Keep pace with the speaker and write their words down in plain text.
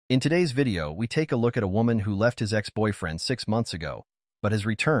In today's video, we take a look at a woman who left his ex-boyfriend 6 months ago, but has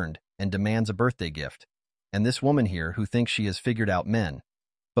returned and demands a birthday gift. And this woman here who thinks she has figured out men.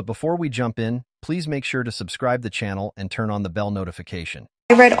 But before we jump in, please make sure to subscribe the channel and turn on the bell notification.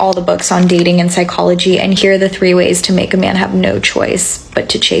 I read all the books on dating and psychology, and here are the 3 ways to make a man have no choice but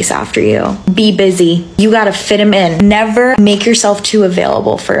to chase after you. Be busy. You gotta fit him in. Never make yourself too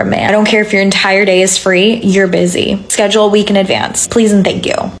available for a man. I don't care if your entire day is free, you're busy. Schedule a week in advance. Please and thank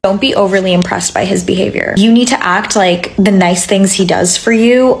you. Don't be overly impressed by his behavior. You need to act like the nice things he does for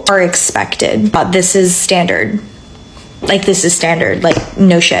you are expected. This is standard. This is standard.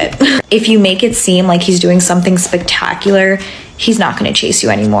 No shit. If you make it seem like he's doing something spectacular, he's not going to chase you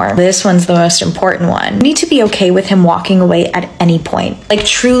anymore. This one's the most important one. You need to be okay with him walking away at any point.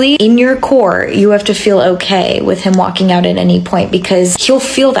 Truly, in your core, you have to feel okay with him walking out at any point because he'll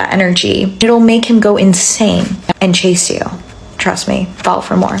feel that energy. It'll make him go insane and chase you. Trust me. Follow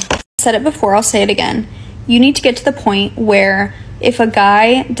for more. I said it before, I'll say it again. You need to get to the point where if a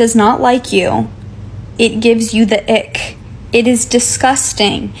guy does not like you, it gives you the ick. It is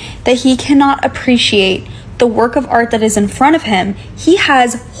disgusting that he cannot appreciate the work of art that is in front of him. He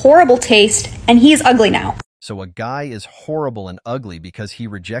has horrible taste and he is ugly now. So a guy is horrible and ugly because he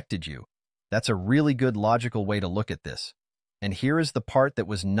rejected you. That's a really good logical way to look at this. And here is the part that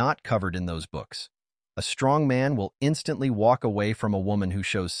was not covered in those books. A strong man will instantly walk away from a woman who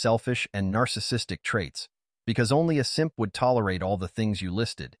shows selfish and narcissistic traits, because only a simp would tolerate all the things you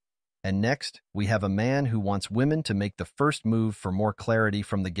listed. And next, we have a man who wants women to make the first move for more clarity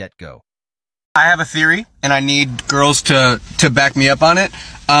from the get-go. I have a theory, and I need girls to back me up on it.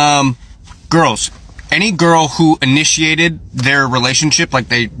 Girls, any girl who initiated their relationship,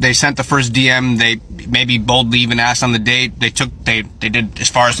 they sent the first DM, they maybe boldly even asked on the date, they did as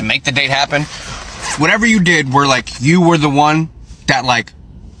far as to make the date happen. Whatever you did, where you were the one that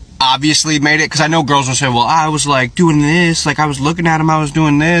obviously made it, because I know girls will say, well, I was doing this, I was looking at him, I was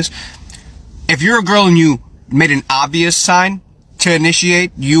doing this. If you're a girl and you made an obvious sign to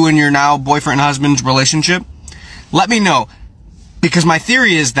initiate you and your now boyfriend and husband's relationship, let me know, because my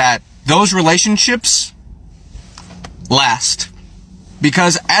theory is that those relationships last.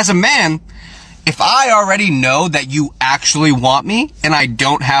 Because as a man, if I already know that you actually want me and I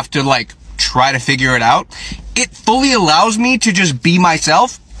don't have to try to figure it out, it fully allows me to just be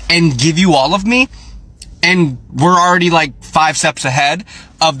myself and give you all of me, and we're already 5 steps ahead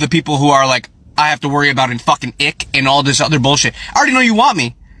of the people who are I have to worry about and fucking ick and all this other bullshit. I already know you want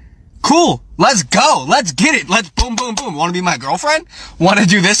me. Cool. Let's go. Let's get it. Let's boom, boom, boom. Want to be my girlfriend? Want to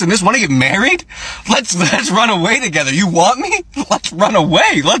do this and this? Want to get married? Let's run away together. You want me? Let's run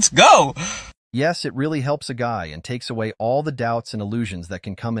away. Let's go. Yes, it really helps a guy and takes away all the doubts and illusions that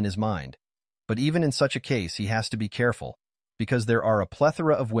can come in his mind. But even in such a case, he has to be careful, because there are a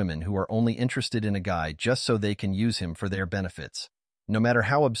plethora of women who are only interested in a guy just so they can use him for their benefits, no matter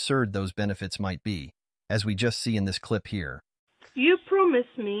how absurd those benefits might be, as we just see in this clip here. You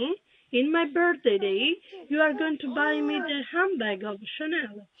promised me, in my birthday day, you are going to buy me the handbag of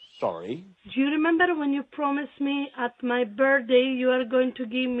Chanel. Sorry? Do you remember when you promised me at my birthday you are going to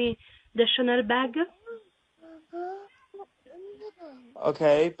give me the Chanel bag?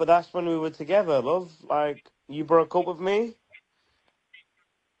 Okay, but that's when we were together, love. You broke up with me?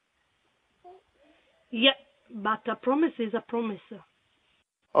 Yeah, but a promise is a promise.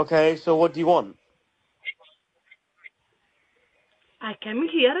 Okay, so what do you want? I came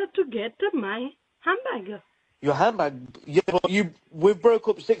here to get my handbag. Your handbag? Yeah, but we broke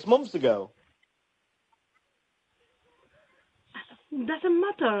up 6 months ago. Doesn't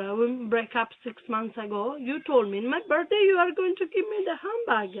matter. We break up 6 months ago. You told me in my birthday you are going to give me the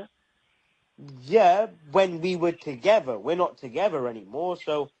handbag. Yeah, when we were together. We're not together anymore,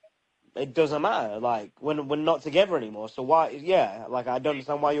 so it doesn't matter. We're not together anymore, so why? Yeah, I don't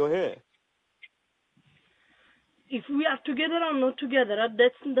understand why you're here. If we are together or not together,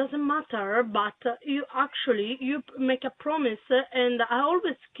 that doesn't matter, but you make a promise, and I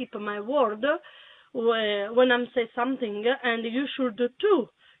always keep my word when I say something, and you should do too.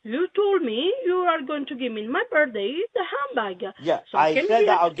 You told me you are going to give me in my birthday the handbag. Yeah, so I said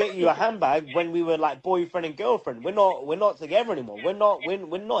that I'll get you a handbag when we were boyfriend and girlfriend. We're not together anymore. We're not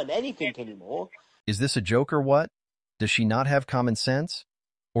in anything anymore. Is this a joke or what? Does she not have common sense?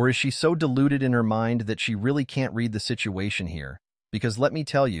 Or is she so deluded in her mind that she really can't read the situation here? Because let me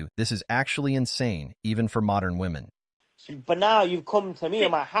tell you, this is actually insane, even for modern women. But now you've come to me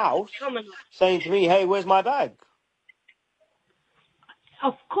in my house saying to me, hey, where's my bag?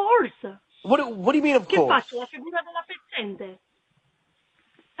 Of course. What do you mean, of Che course? faccio, la figura della pezzente?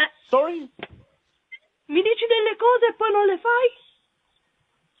 Sorry? Mi dici delle cose e poi non le fai?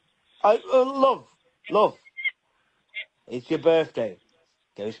 Love. It's your birthday.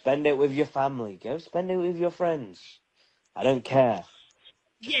 Go spend it with your family. Go spend it with your friends. I don't care.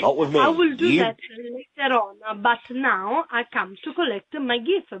 Just Yes, not with I me. will do You that later on, but now I come to collect my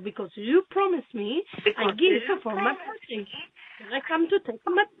gift because you promised me a gift for my birthday. And I come to take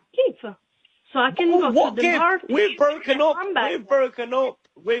my gift. So I can go to what the gift? party We've broken and up. come back. We've broken up.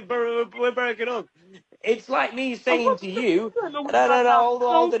 We're broken up. It's like me saying What's to the you, problem with no, our hold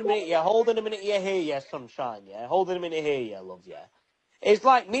phone on a minute, call? yeah, hold on a minute, yeah, here, yeah, sunshine, yeah, hold on a minute, here, yeah, love, yeah. It's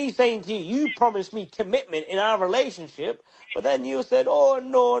like me saying to you, you promised me commitment in our relationship, but then you said, oh,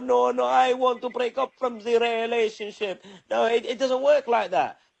 no, I want to break up from the relationship. No, it doesn't work like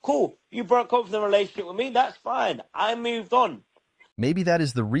that. Cool, you broke up from the relationship with me, that's fine. I moved on. Maybe that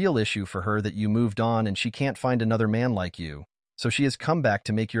is the real issue for her, that you moved on and she can't find another man like you. So she has come back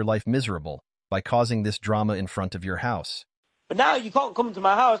to make your life miserable by causing this drama in front of your house. But now you can't come to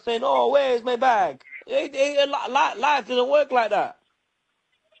my house saying, oh, where's my bag? Life doesn't work like that.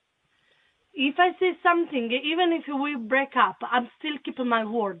 If I say something, even if we break up, I'm still keeping my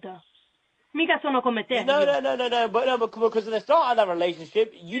word. Mica sono come te, You know, io. but no, because at the start of that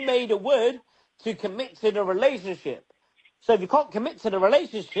relationship, you made a word to commit to the relationship. So if you can't commit to the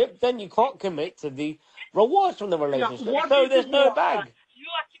relationship, then you can't commit to the rewards from the No, relationship. word So is there's no word. bag. You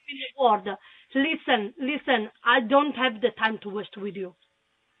are keeping the word. Listen, I don't have the time to waste with you.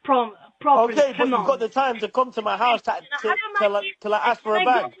 Properly, Okay, but come you've got on. the time to come to my house Can I have my gift till I and ask can for a I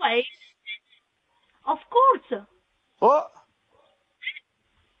go bag. away? Of course. What?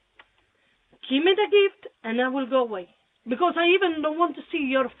 Give me the gift and I will go away. Because I even don't want to see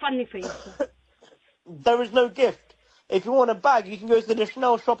your funny face. There is no gift. If you want a bag, you can go to the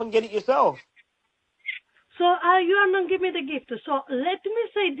Chanel shop and get it yourself. So you are not giving me the gift. So let me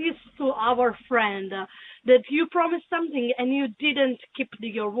say this to our friend, that you promised something and you didn't keep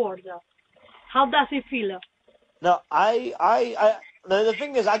your word. How does it feel? No, no, the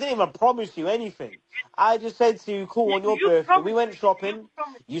thing is, I didn't even promise you anything. I just said to you, cool, on your You birthday. We promised went me. You shopping.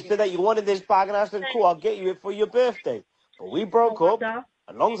 promised You me. said that you wanted this bag, and I said, cool, I'll get you it for your birthday. But we So broke what? up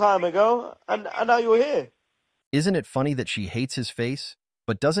a long time ago, and now you're here. Isn't it funny that she hates his face,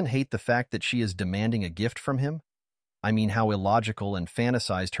 but doesn't hate the fact that she is demanding a gift from him? I mean, how illogical and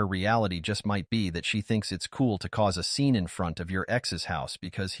fantasized her reality just might be, that she thinks it's cool to cause a scene in front of your ex's house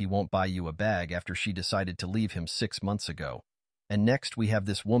because he won't buy you a bag after she decided to leave him 6 months ago. And next we have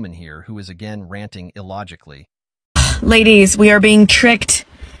this woman here who is again ranting illogically. Ladies, we are being tricked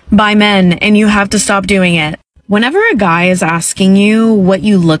by men, and you have to stop doing it. Whenever a guy is asking you what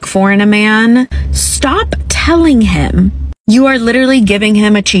you look for in a man, stop telling him. You are literally giving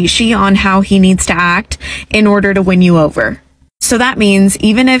him a cheat sheet on how he needs to act in order to win you over. So that means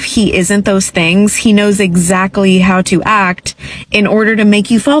even if he isn't those things, he knows exactly how to act in order to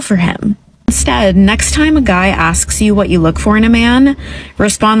make you fall for him. Instead, next time a guy asks you what you look for in a man,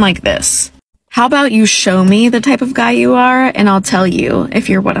 respond like this. How about you show me the type of guy you are, and I'll tell you if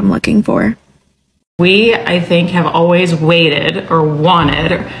you're what I'm looking for. We, I think, have always waited or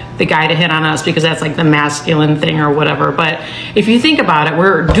wanted the guy to hit on us because that's like the masculine thing or whatever. But if you think about it,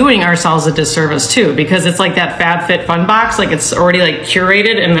 we're doing ourselves a disservice too, because it's like that Fab Fit Fun box, like it's already like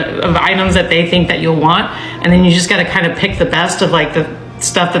curated and of items that they think that you'll want. And then you just got to kind of pick the best of like the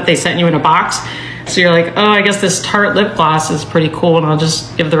stuff that they sent you in a box. So you're like, oh, I guess this Tarte lip gloss is pretty cool, and I'll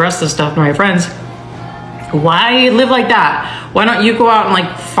just give the rest of the stuff to my friends. Why live like that? Why don't you go out and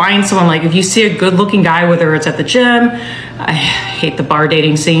like find someone, like if you see a good looking guy, whether it's at the gym, I hate the bar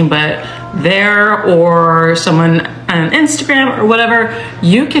dating scene, but there, or someone on Instagram or whatever,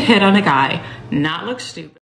 you could hit on a guy, not look stupid.